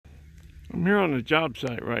I'm here on the job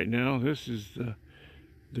site right now. This is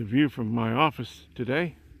the view from my office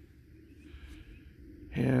today.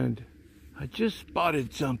 And I just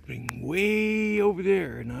spotted something way over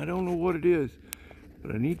there, and I don't know what it is,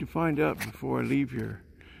 but I need to find out before I leave here.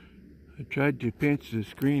 I tried to pinch the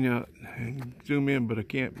screen out and zoom in, but I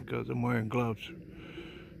can't because I'm wearing gloves.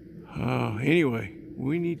 Anyway,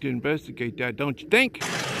 we need to investigate that, don't you think?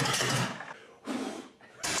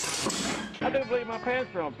 I do believe my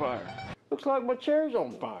pants are on fire. Looks like my chair's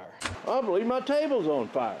on fire. I believe my table's on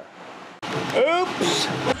fire. Oops!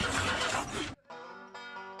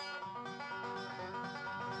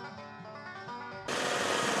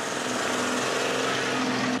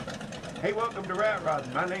 Hey, welcome to Rat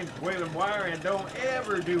Rodding. My name's Waylon Wire, and don't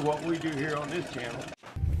ever do what we do here on this channel.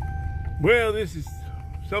 Well, this is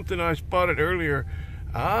something I spotted earlier.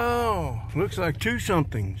 Oh, looks like two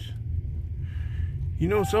somethings. You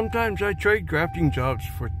know, sometimes I trade crafting jobs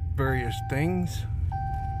for various things.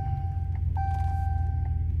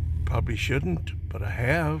 Probably shouldn't, but I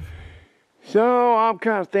have. So I'm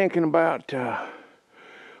kind of thinking about,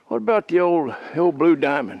 what about the old blue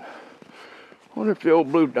diamond? What if the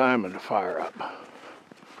old blue diamond will fire up?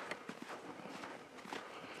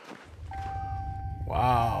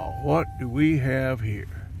 Wow, what do we have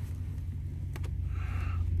here?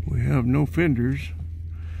 We have no fenders.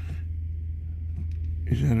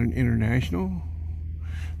 Is that an International?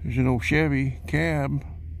 There's an old Chevy cab.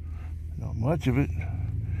 Not much of it.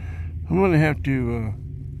 I'm gonna have to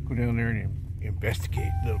go down there and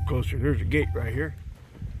investigate a little closer. There's a gate right here.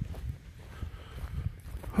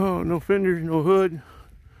 Oh, no fenders, no hood.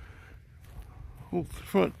 Whole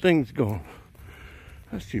front thing's gone.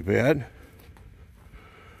 That's too bad.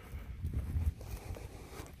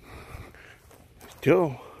 I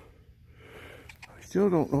still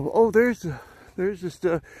don't know. Oh, there's the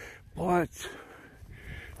stuff. Boy,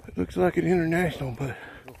 it looks like an International, but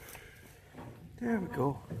there we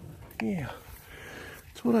go. Yeah,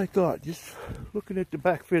 that's what I thought. Just looking at the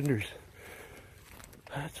back fenders,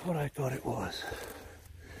 that's what I thought it was.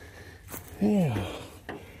 Yeah.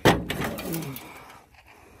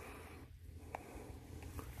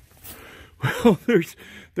 Well, there's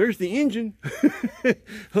the engine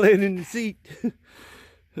laying in the seat.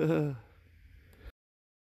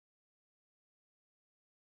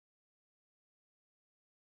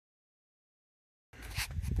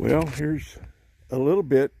 Well, here's a little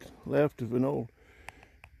bit left of an old,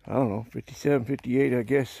 I don't know, 57, 58, I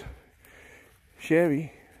guess,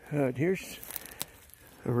 Chevy. Here's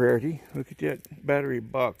a rarity. Look at that battery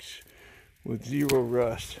box with zero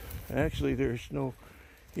rust. Actually, there's no,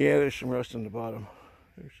 yeah, there's some rust on the bottom.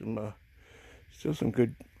 There's some, still some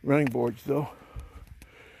good running boards though.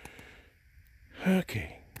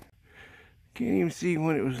 Okay. Can't even see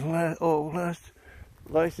when it was last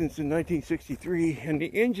licensed in 1963, and the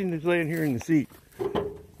engine is laying here in the seat.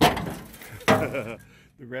 The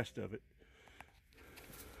rest of it.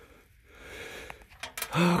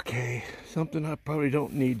 Okay, something I probably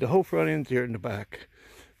don't need. The whole front end's here in the back.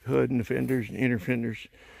 The hood and the fenders and inner fenders.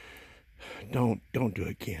 Don't do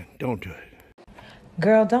it, Ken. Don't do it.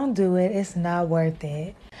 Girl, don't do it. It's not worth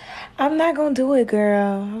it. I'm not gonna do it,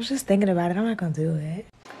 girl. I was just thinking about it. I'm not gonna do it.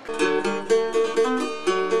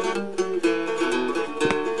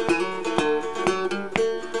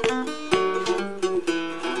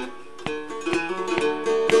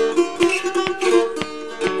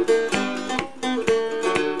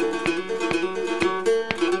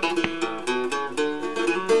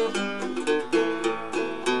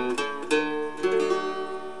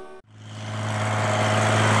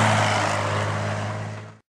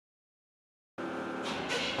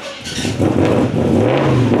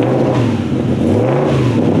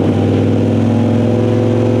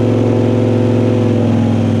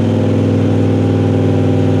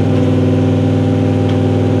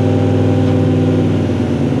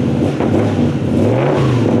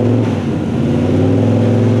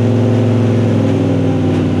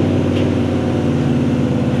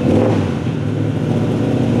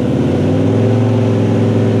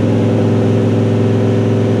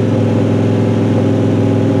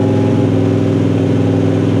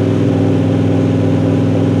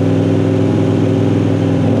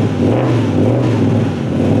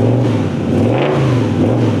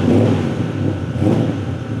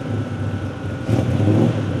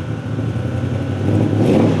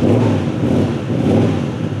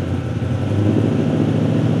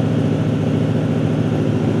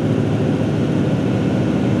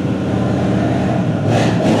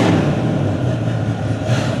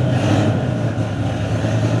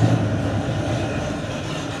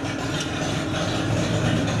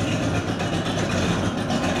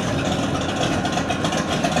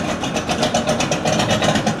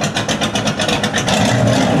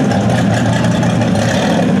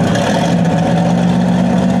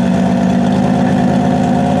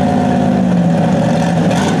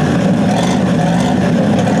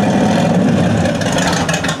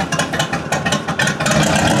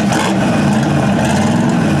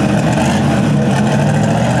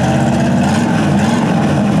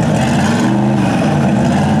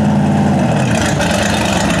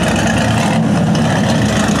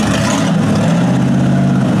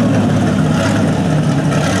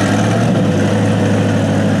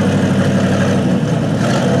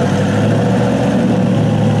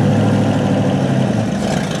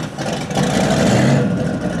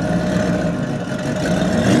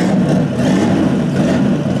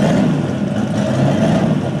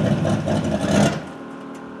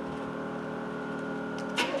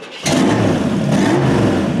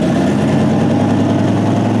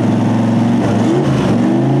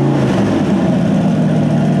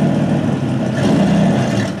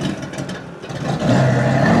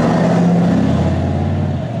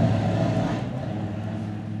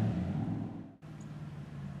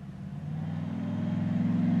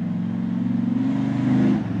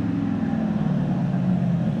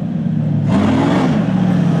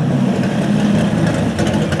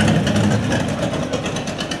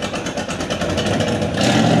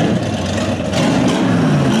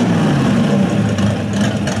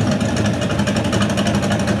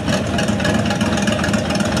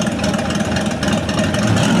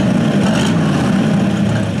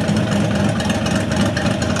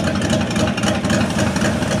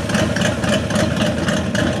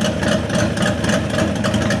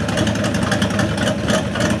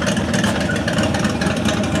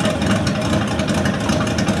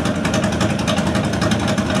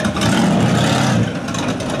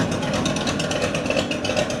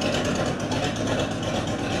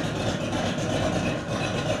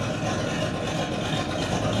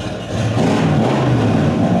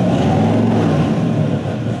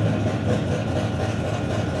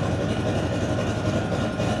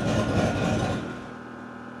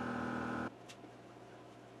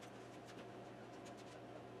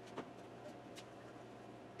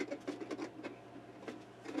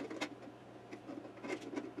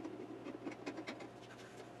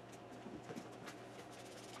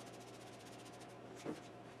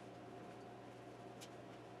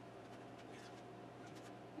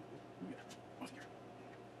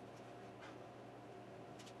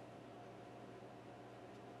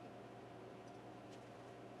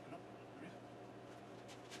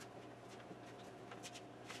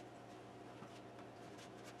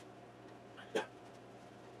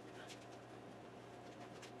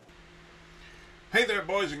 Hey there,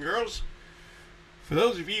 boys and girls. For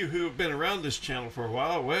those of you who have been around this channel for a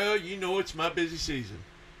while, well, you know it's my busy season.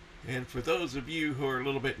 And for those of you who are a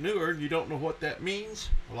little bit newer and you don't know what that means,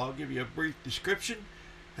 well, I'll give you a brief description,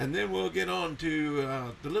 and then we'll get on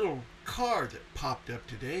to the little car that popped up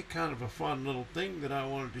today. Kind of a fun little thing that I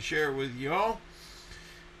wanted to share with you all.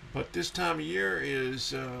 But this time of year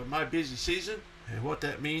is my busy season, and what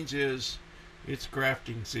that means is it's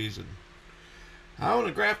grafting season. I own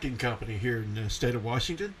a grafting company here in the state of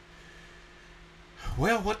Washington.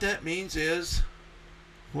 Well, what that means is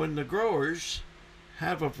when the growers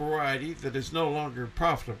have a variety that is no longer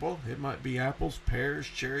profitable, it might be apples, pears,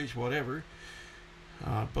 cherries, whatever,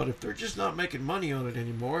 but if they're just not making money on it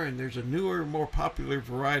anymore, and there's a newer, more popular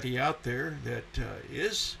variety out there that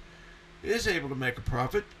is able to make a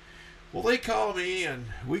profit, well, they call me and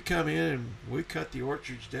we come in and we cut the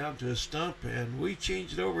orchards down to a stump and we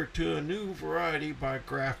change it over to a new variety by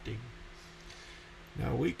grafting.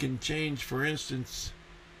 Now we can change, for instance,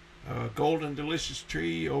 a golden delicious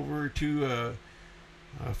tree over to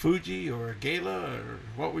a Fuji or a Gala, or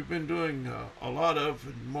what we've been doing a lot of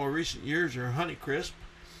in more recent years are Honeycrisp.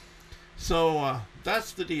 So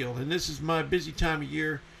that's the deal, and this is my busy time of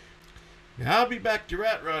year. Now, I'll be back to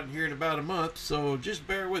rat rodding here in about a month, so just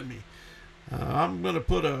bear with me. I'm going to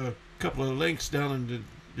put a couple of links down in the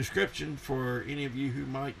description for any of you who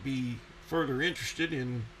might be further interested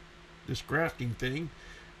in this grafting thing.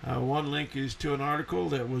 One link is to an article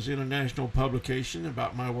that was in a national publication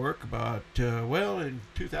about my work about, well, in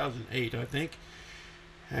 2008, I think.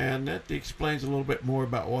 And that explains a little bit more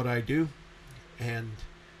about what I do. And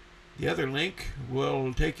the other link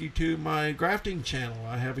will take you to my grafting channel.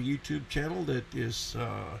 I have a YouTube channel that is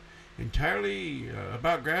entirely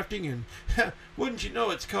about grafting, and wouldn't you know,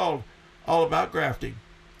 it's called All About Grafting.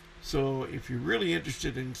 So if you're really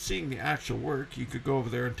interested in seeing the actual work, you could go over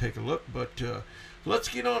there and take a look. But let's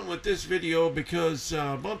get on with this video, because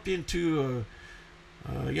I bumped into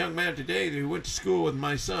a young man today who went to school with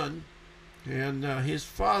my son, and his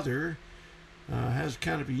father has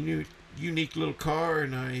kind of a unique little car,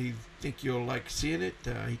 and I think you'll like seeing it.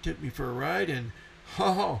 He took me for a ride, and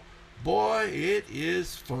oh boy, it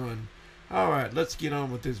is fun. All right, let's get on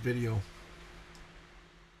with this video.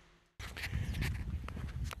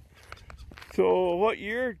 So what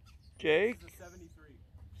year, Jake? This is a 73.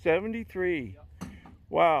 73. Yep.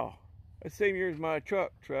 Wow. The same year as my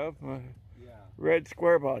truck, Trev. My red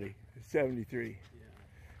square body, 73. Yeah.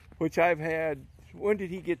 Which I've had. When did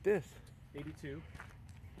he get this? 82.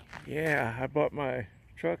 Yeah, I bought my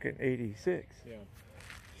truck in 86. Yeah.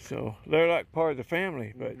 So they're like part of the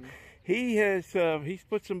family. But he has he's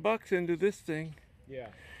put some bucks into this thing. Yeah.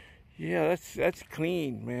 Yeah, that's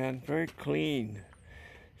clean, man. Very clean.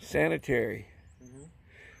 Sanitary.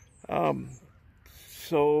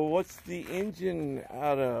 So what's the engine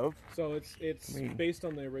out of? So it's based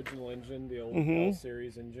on the original engine, the old L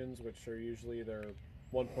series engines, which are usually either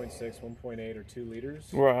 1.6, 1.8, or 2 liters.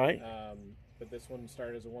 Right. But this one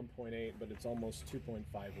started as a 1.8, but it's almost 2.5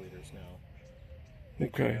 liters now. Big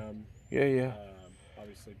Okay. cam, Yeah.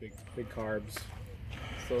 obviously big carbs.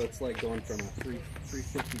 So it's like going from a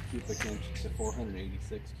 350 cubic inch to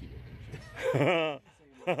 486 cubic inches.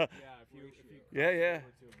 Yeah, if you Yeah.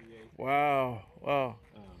 over to a V8. Wow.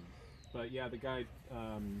 But yeah, the guy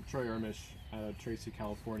Troy Ermish out of Tracy,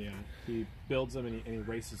 California, he builds them and he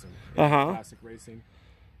races them. In classic racing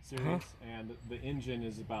series, and the engine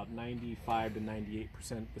is about 95 to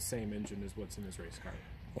 98% the same engine as what's in his race car.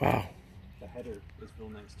 Wow. The header is real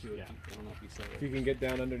nice too. Yeah. I don't know if you saw If you it. can get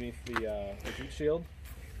down underneath the heat shield.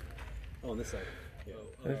 Oh, on this side. Yeah.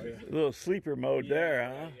 There's a little sleeper mode there,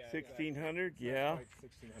 huh? yeah, 1600, Not yeah. quite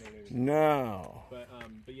 1600 maybe. No.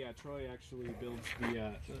 But yeah, Troy actually builds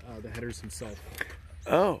the headers himself,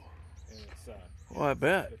 Oh, and it's well, I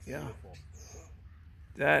bet. it's Yeah. beautiful.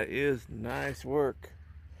 That is nice work.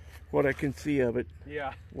 What I can see of it.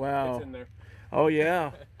 Yeah. Wow. It's in there. Oh,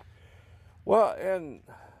 yeah. Well, and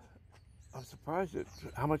I'm surprised at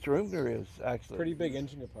how much room there is, actually. Pretty big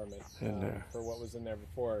engine compartment In there. for what was in there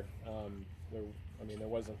before. There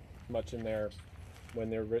wasn't much in there when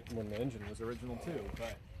the engine was original too,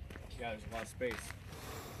 but yeah, there's a lot of space.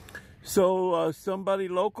 So, somebody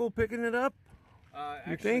local picking it up?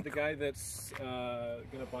 Actually, think? the guy that's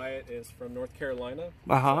gonna buy it is from North Carolina.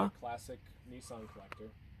 Uh-huh. He's a classic Nissan collector.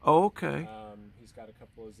 Oh, okay. He's got a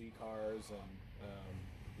couple of Z cars, and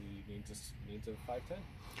he needs a 510.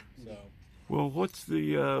 So. Well, what's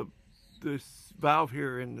the this valve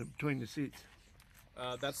here in between the seats?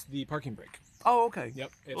 That's the parking brake. Oh, okay.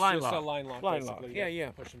 Yep, it's line just lock. a line lock. Line lock. Basically.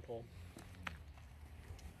 Yeah. Push and pull.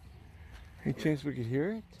 Any chance we could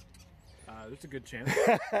hear it? There's a good chance.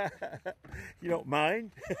 You don't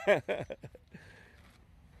mind? You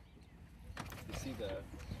see the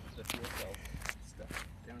fuel cell stuff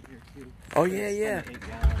down here too. Oh yeah, yeah. 8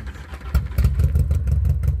 gallons.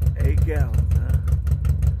 8 gallons, huh?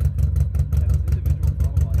 Yeah, those individual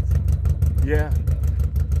throttle bodies sound cool. Yeah.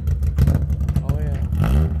 Oh yeah.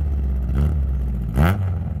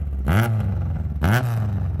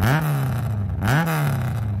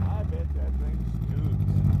 I bet that thing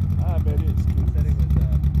scoots. I bet it scoots. Said it was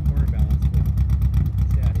corner balance with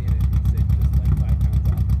sat in it. It said just like 5 pounds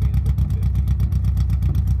off of being 50-50.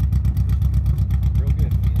 Real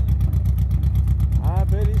good feeling. I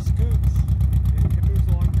bet it scoots. It moves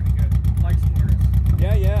along pretty good. Like corners.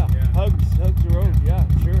 Yeah, yeah. Yeah. Hugs the road. Yeah,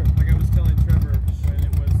 sure. Like I was telling Trevor when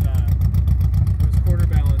it was quarter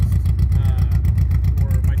balanced for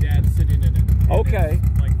my dad sitting in it. And Okay.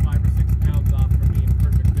 it's like 5 or 6 pounds off from being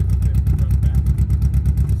perfect 50-50 front and back.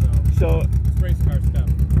 So it's race car stuff.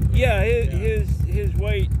 Yeah, his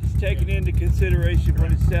weight is taken into consideration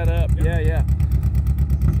when it's set up. Yep. Yeah, yeah.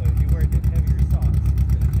 So if you wear heavier socks, it's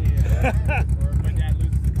going to be Or if my dad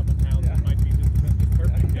loses a couple pounds, it might be just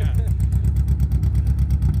perfect. Yeah.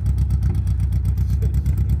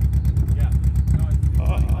 Yeah. No, it's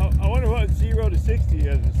funny. I wonder what 0 to 60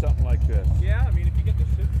 is or something like this. Yeah, I mean, if you get the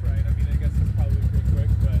shifts right, I mean, I guess it's probably pretty quick,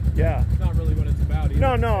 but Yeah. it's not really what it's about either.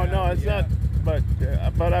 No, Yeah, it's yeah. not.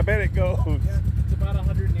 But I bet it goes. Yeah, it's about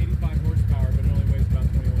 185 horsepower, but it only weighs about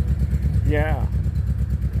 21. Yeah.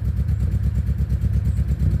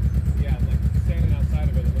 Yeah, like standing outside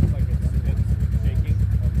of it, it looks like it's shaking.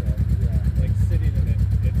 okay. Yeah. Like sitting in it,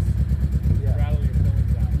 it's rattle your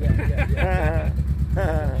fillings out. Yeah.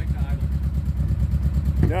 Like the island.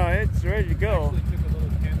 No, it's ready to go. Actually took a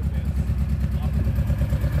little canvas dance off of it.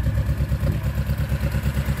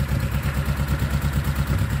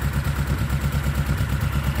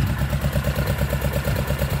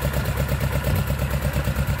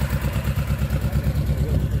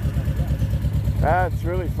 That's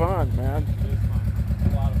really fun, man. It was fun.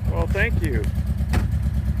 A lot of fun. Well, thank you.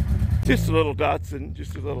 Just a little Datsun,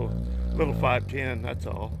 just a little 510. That's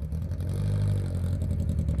all.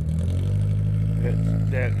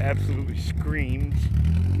 That absolutely screams.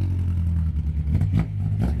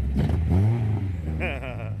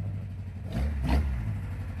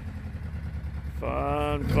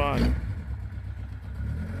 Fun.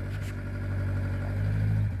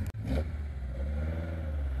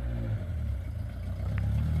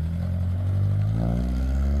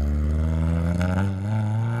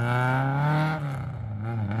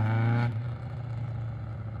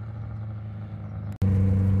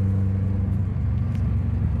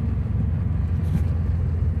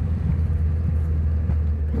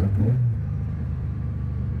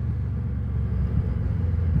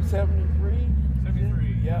 '73.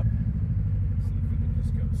 73. Yep. See if we can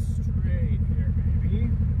just go straight here, baby.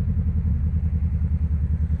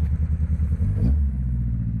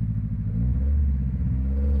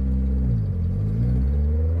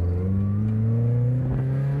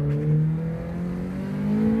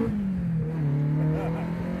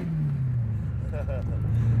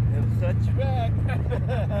 It'll set you back.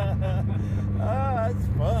 Ah, that's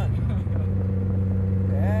fun.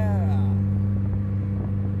 Yeah.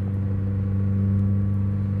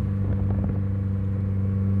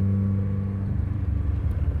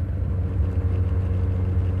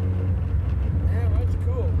 Yeah, that's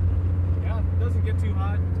cool. Yeah, it doesn't get too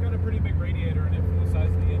hot. It's got a pretty big radiator in it for the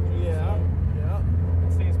size of the engine. Yeah. So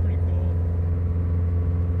it stays pretty cool.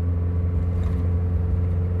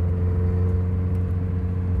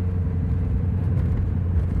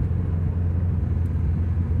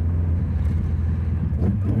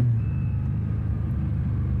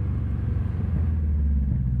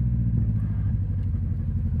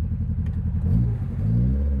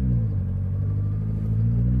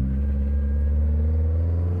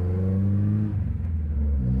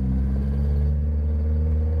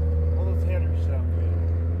 All those headers sound good.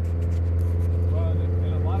 Well,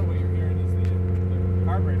 and a lot of what you're hearing is the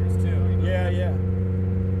carburetors too. You know, Yeah.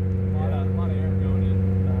 a lot of air going in.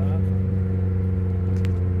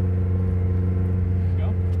 Go.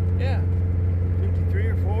 Yeah. 53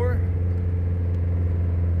 or 4?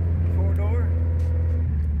 4-door?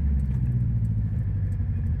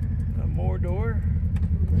 A more door?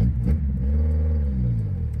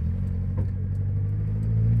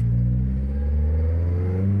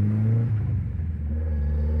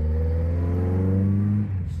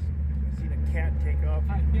 I seen a cat take off,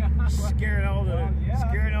 Yeah. scaring all the Well, yeah.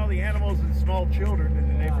 scaring all the animals and small children in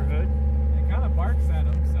the neighborhood. It kind of barks at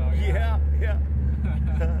them, so Yeah.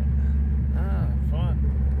 Fun.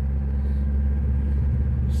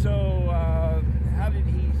 So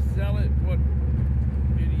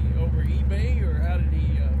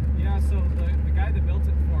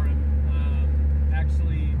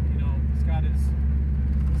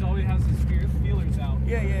usually has his feelers out.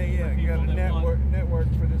 Yeah. For You got a people that want- network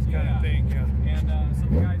for this kind of thing. Yeah. And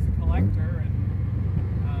some guy's a collector, and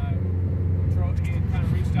he had kind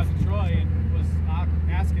of reached out to Troy and was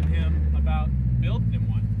asking him about building him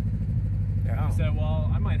one. Yeah. He said,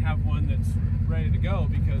 well, I might have one that's ready to go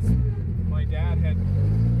because my dad had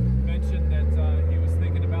mentioned that he was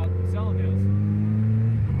thinking about selling his.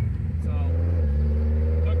 So,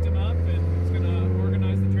 hooked him up, and he's going to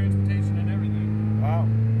organize the transportation and everything. Wow.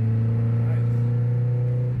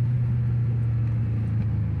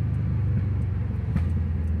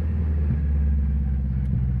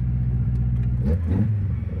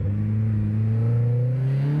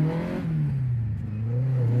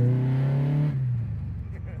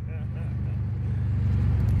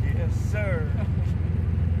 Yes, sir.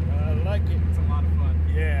 I like it. It's a lot of fun.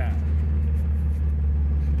 Yeah.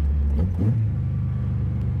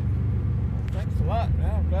 Thanks a lot,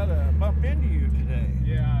 man. I'm glad I bumped into you